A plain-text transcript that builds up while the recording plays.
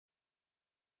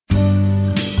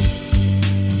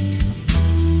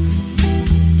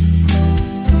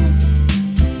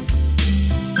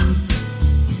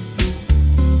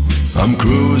I'm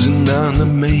cruising down the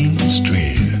main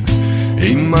street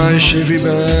in my Chevy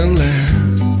Bel Air,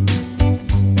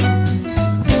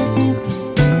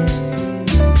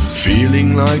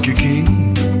 feeling like a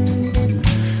king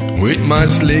with my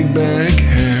slick back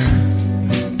hair.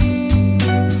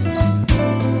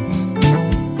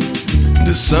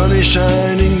 The sun is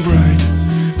shining bright,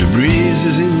 the breeze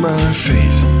is in my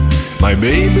face, my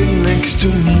baby next to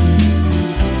me,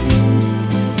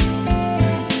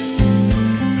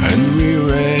 and we're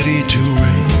ready to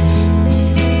race.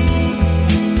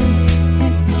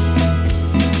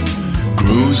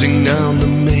 Cruising down the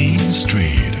main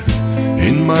street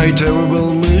in my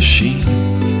terrible machine,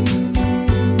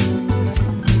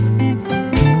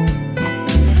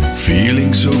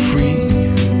 feeling so free,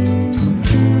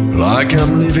 like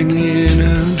I'm living in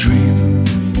a dream.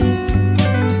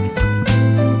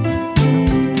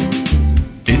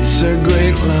 It's a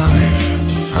great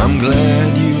life, I'm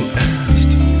glad you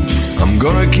asked. I'm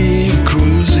gonna keep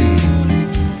cruising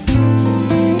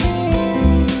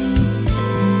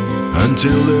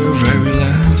until the very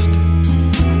last.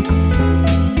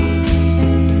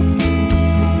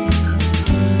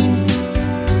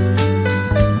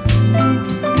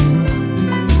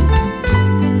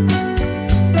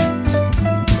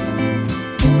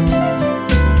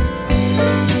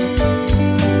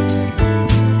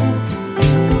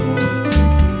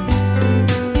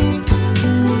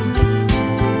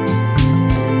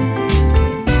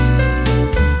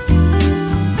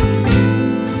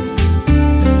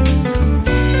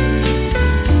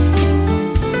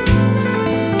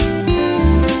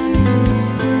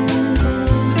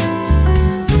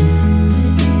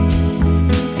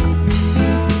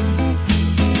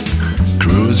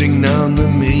 Cruising down the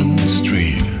main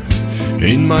street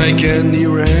in my candy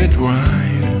red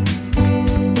ride,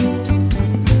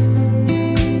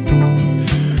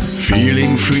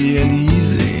 feeling free and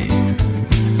easy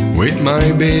with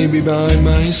my baby by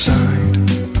my side.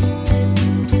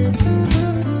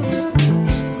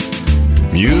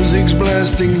 Music's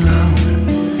blasting loud,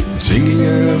 singing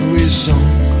every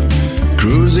song,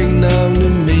 cruising down the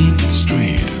main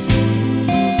street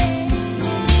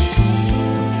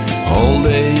all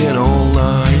day and all night.